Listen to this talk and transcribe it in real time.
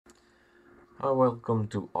Hi, welcome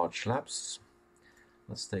to ArchLabs.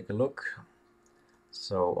 Let's take a look.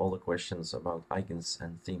 So all the questions about icons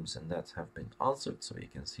and themes and that have been answered, so you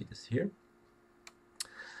can see this here.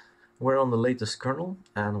 We're on the latest kernel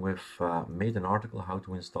and we've made an article how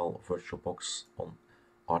to install VirtualBox on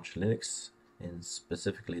Arch Linux,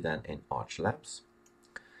 specifically then in ArchLabs.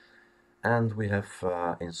 And we have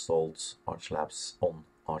installed ArchLabs on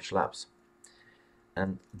ArchLabs.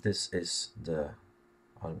 And this is the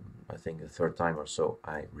I think the third time or so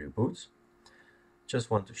I reboot.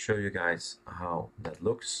 Just want to show you guys how that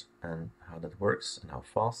looks and how that works and how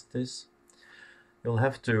fast it is. You'll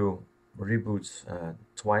have to reboot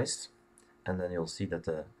twice and then you'll see that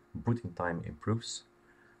the booting time improves.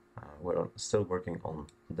 We're still working on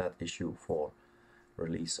that issue for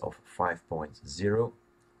release of 5.0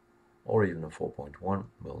 or even a 4.1,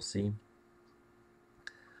 we'll see.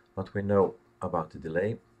 But we know about the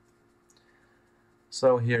delay.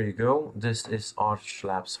 So here you go, this is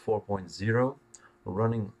ArchLabs 4.0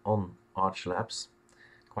 running on ArchLabs.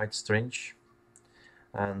 Quite strange.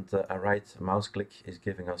 And a right mouse click is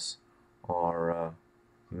giving us our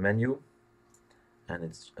menu, and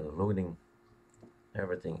it's loading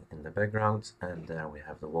everything in the background, and there we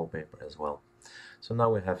have the wallpaper as well. So now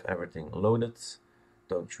we have everything loaded.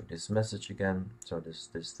 Don't show this message again. So this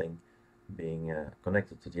thing being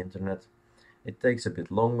connected to the internet. It takes a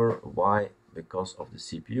bit longer. Why? Because of the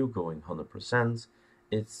CPU going 100%.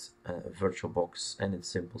 It's a VirtualBox and it's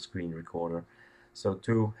simple screen recorder. So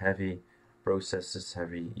two heavy processes,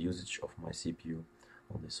 heavy usage of my CPU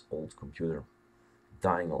on this old computer.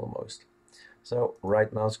 Dying almost. So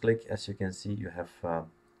right mouse click, as you can see, you have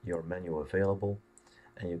your menu available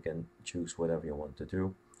and you can choose whatever you want to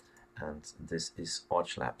do. And this is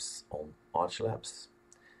ArchLabs on ArchLabs.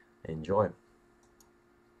 Enjoy.